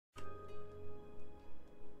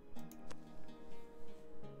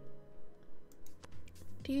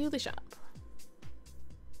to the shop.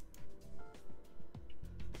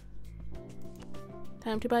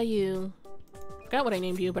 Time to buy you. Forgot what I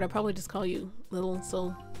named you, but I probably just call you Lil,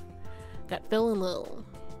 so got Phil and Lil.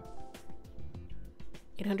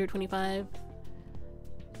 825.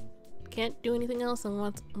 Can't do anything else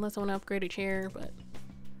unless I want to upgrade a chair, but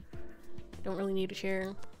don't really need a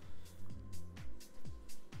chair.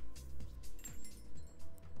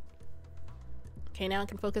 Okay, now I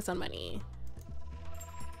can focus on money.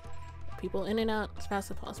 People in and out as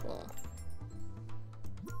fast as possible.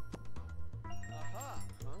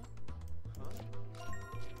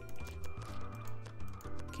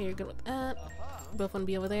 Okay, you're good with that. Both want to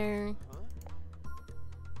be over there.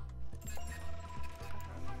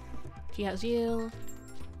 She has you.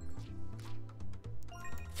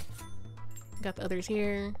 Got the others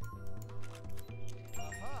here.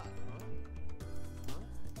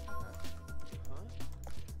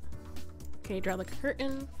 Okay, draw the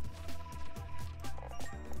curtain.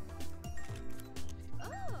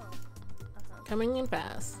 Coming in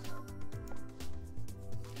fast.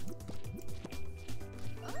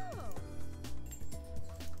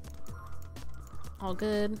 All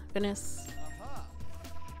good. Venice.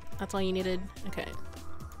 That's all you needed. Okay.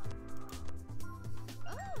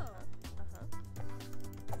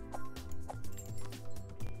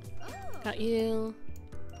 Got you.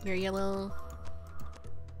 You're yellow.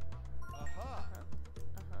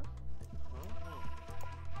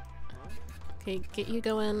 Okay, get you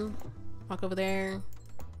going. Walk over there.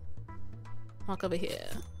 Walk over here.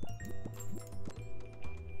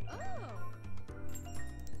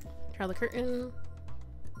 Try the curtain.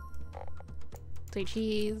 Say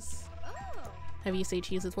cheese. Have you say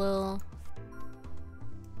cheese as well.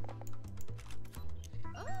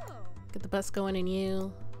 Get the bus going in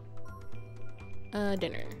you.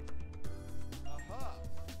 Dinner.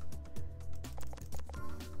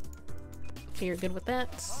 Okay, you're good with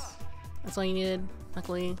that. That's all you needed,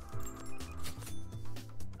 luckily.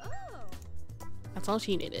 That's all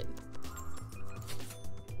she needed.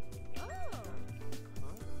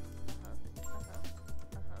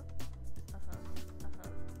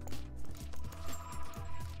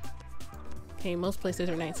 Okay, most places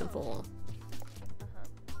are nice and full.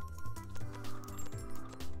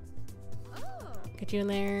 Get you in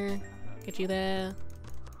there. Get you there.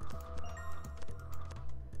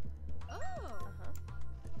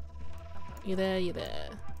 You there, you there.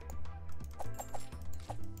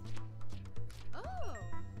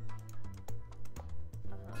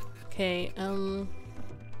 Okay,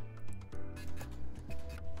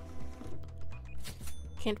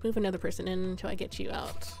 can't move another person in until I get you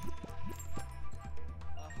out.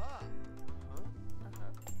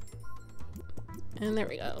 And there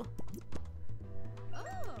we go.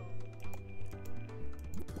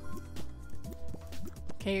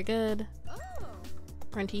 Okay, you're good.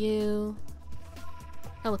 Run to you.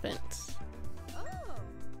 Elephant.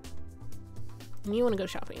 And you want to go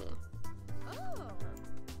shopping.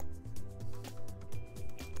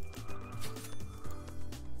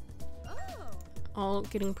 All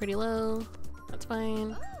getting pretty low. That's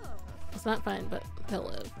fine. It's not fine, but they'll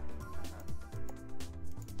live.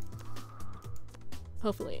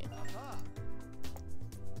 Hopefully.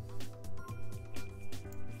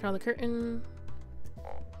 Draw the curtain.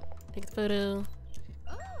 Take the photo.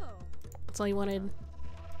 That's all you wanted.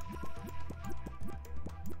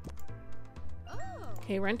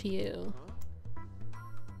 Okay, run to you.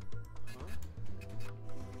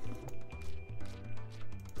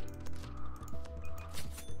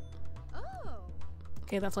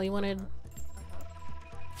 Okay, that's all you wanted.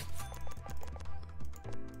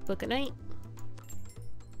 Book a night.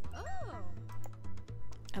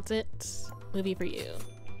 That's it. Movie for you.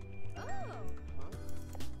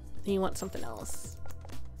 Then you want something else.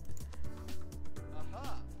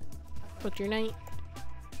 Booked your night.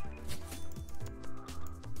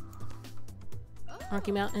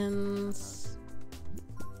 Rocky Mountains.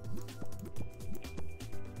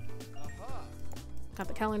 Got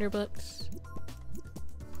the calendar booked.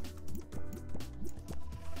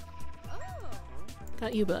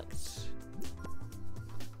 Got you booked.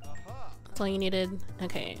 That's all you needed.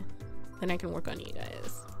 Okay. Then I can work on you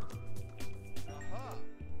guys.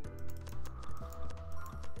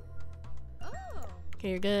 Okay,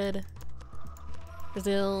 you're good.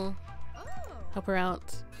 Brazil. Help her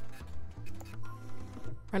out.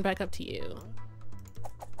 Run back up to you.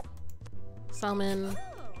 Salmon.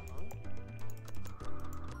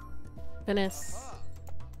 Venice.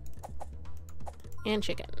 And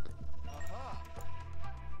chicken.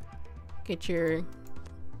 Get your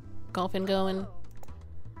golfing going.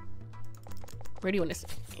 Where do you want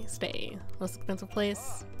to stay? Most expensive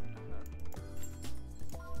place?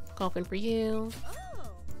 Golfing for you.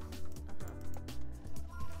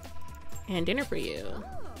 And dinner for you.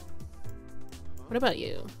 What about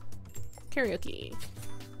you? Karaoke.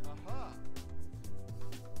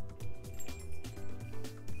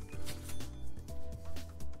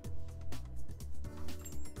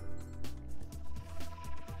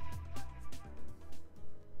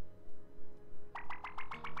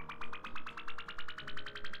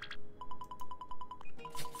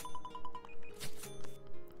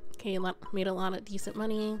 Okay, made a lot of decent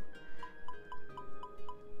money.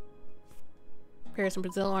 Paris and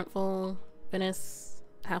Brazil aren't full. Venice,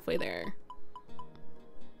 halfway there.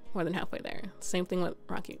 More than halfway there. Same thing with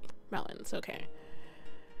Rocky Mountains. Okay.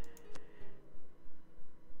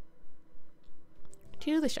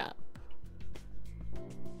 To the shop.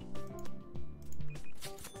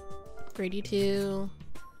 Upgrade you to.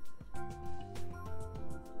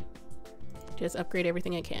 Just upgrade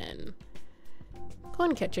everything I can.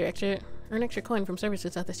 Coin catcher, earn extra coin from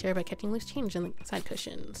services at this chair by catching loose change in the side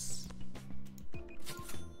cushions.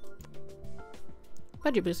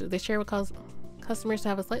 Budget booster. This chair will cause customers to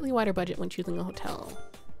have a slightly wider budget when choosing a hotel.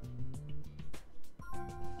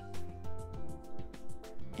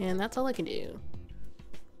 And that's all I can do.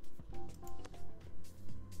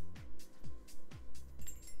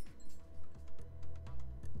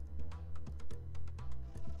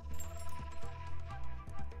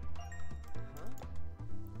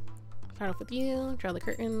 Start off with you, draw the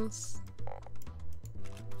curtains.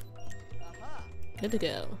 Good to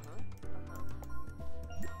go.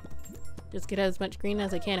 Just get as much green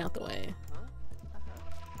as I can out the way.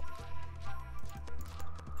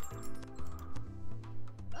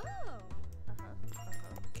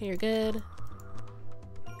 Okay, you're good.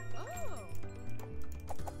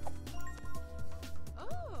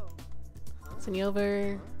 Send you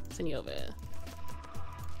over. Send you over.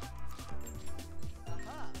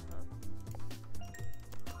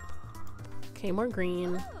 Okay, more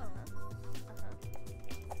green.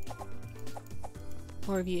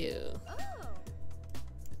 More of you.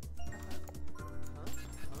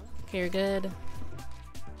 Okay, you're good.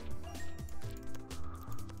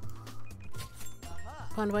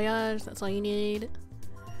 Bon voyage, that's all you need.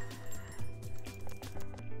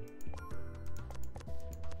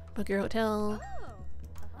 Book your hotel.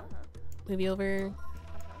 Move you over.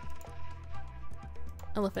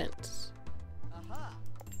 Elephant.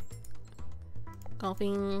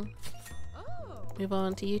 Golfing. Move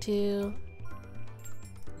on to you two.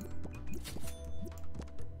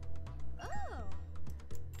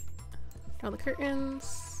 Draw the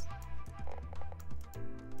curtains.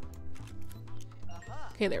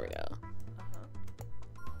 Okay, there we go.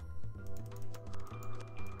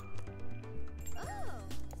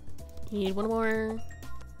 You need one more.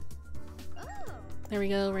 There we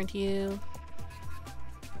go, run to you.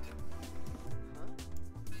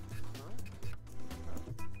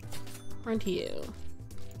 Run to you.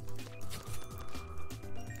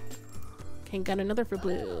 Okay, got another for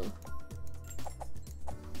blue.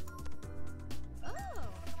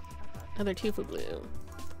 Another two for blue.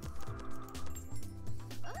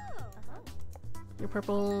 Your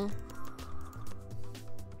purple.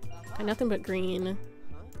 Got nothing but green.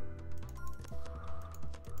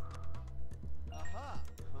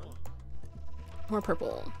 More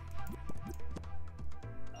purple.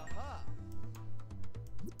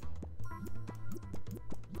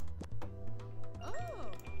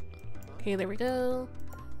 Okay, there we go.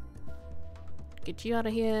 Get you out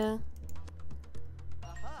of here.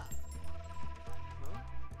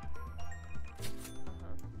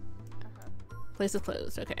 Place is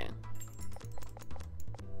closed, okay.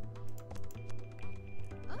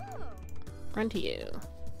 Run to you.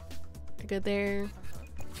 You're good there.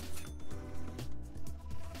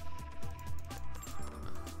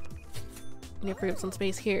 You need to free up some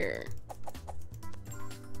space here.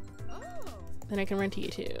 Then I can run to you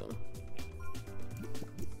too.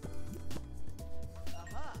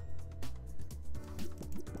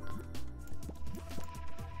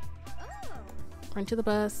 Run to the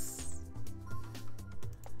bus.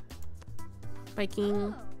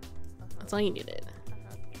 Biking. That's all you needed.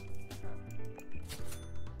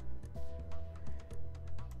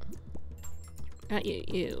 Not you,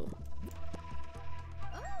 you.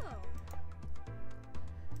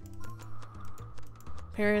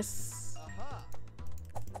 Paris.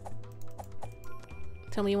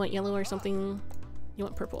 Tell me you want yellow or something. You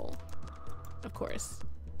want purple. Of course.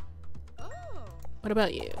 What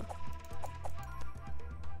about you?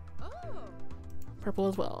 Purple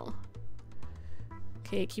as well.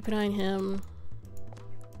 Okay, keep an eye on him.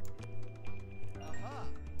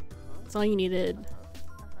 That's all you needed.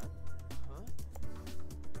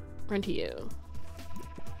 Run to you.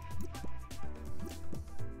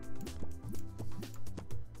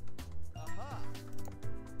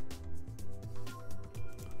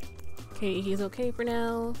 Okay, he's okay for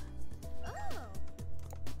now.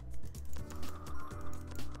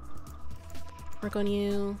 Work on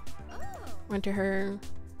you. Run to her.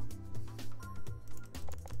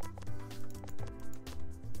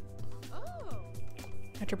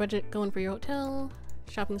 Got your budget going for your hotel.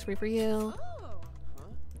 Shopping spree for you.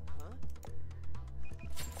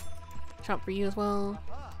 Shop for you as well.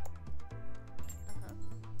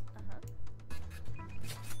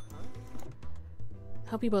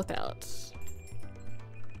 Help you both out.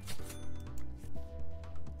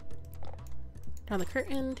 Draw the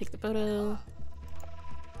curtain, take the photo.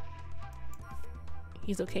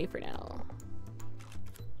 He's okay for now.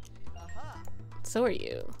 So are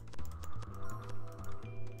you.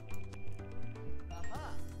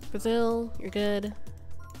 Brazil, you're good.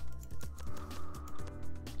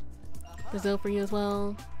 Brazil for you as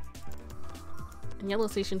well. And yellow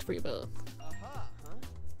stations for you both.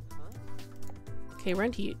 Okay,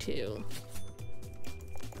 run to you too.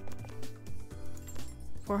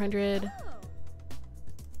 400.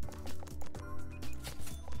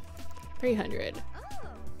 300.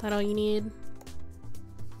 That all you need?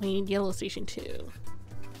 We need yellow station 2.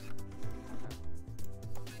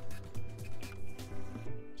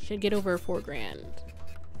 Should get over 4 grand.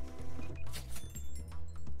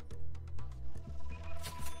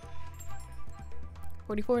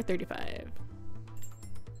 $44.35.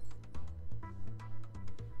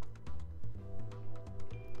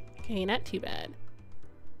 Okay, not too bad.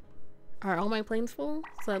 Are all my planes full?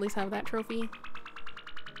 So I at least have that trophy.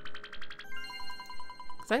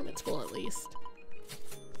 Excitement's full at least.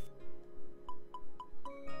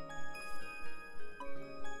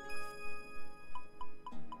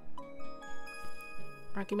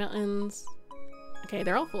 Rocky Mountains. Okay,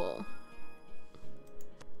 they're all full.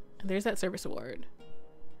 And there's that service award.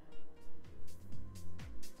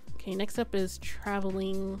 Okay, next up is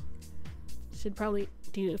traveling. Should probably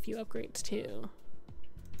do a few upgrades too.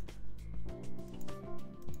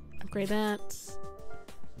 Upgrade that.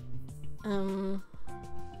 Gonna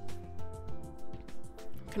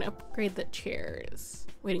upgrade the chairs.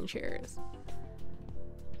 Waiting chairs.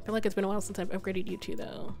 I feel like it's been a while since I've upgraded you two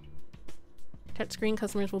though. Touchscreen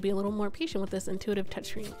customers will be a little more patient with this intuitive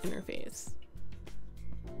touchscreen interface.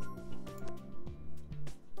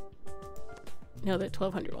 No, the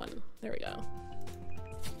 1200 one. There we go.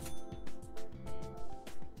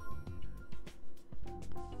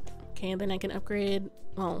 Okay, and then I can upgrade.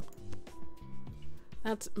 Well,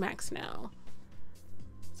 that's max now.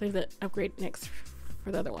 Save the upgrade next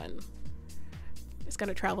for the other one. It's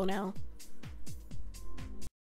gotta travel now.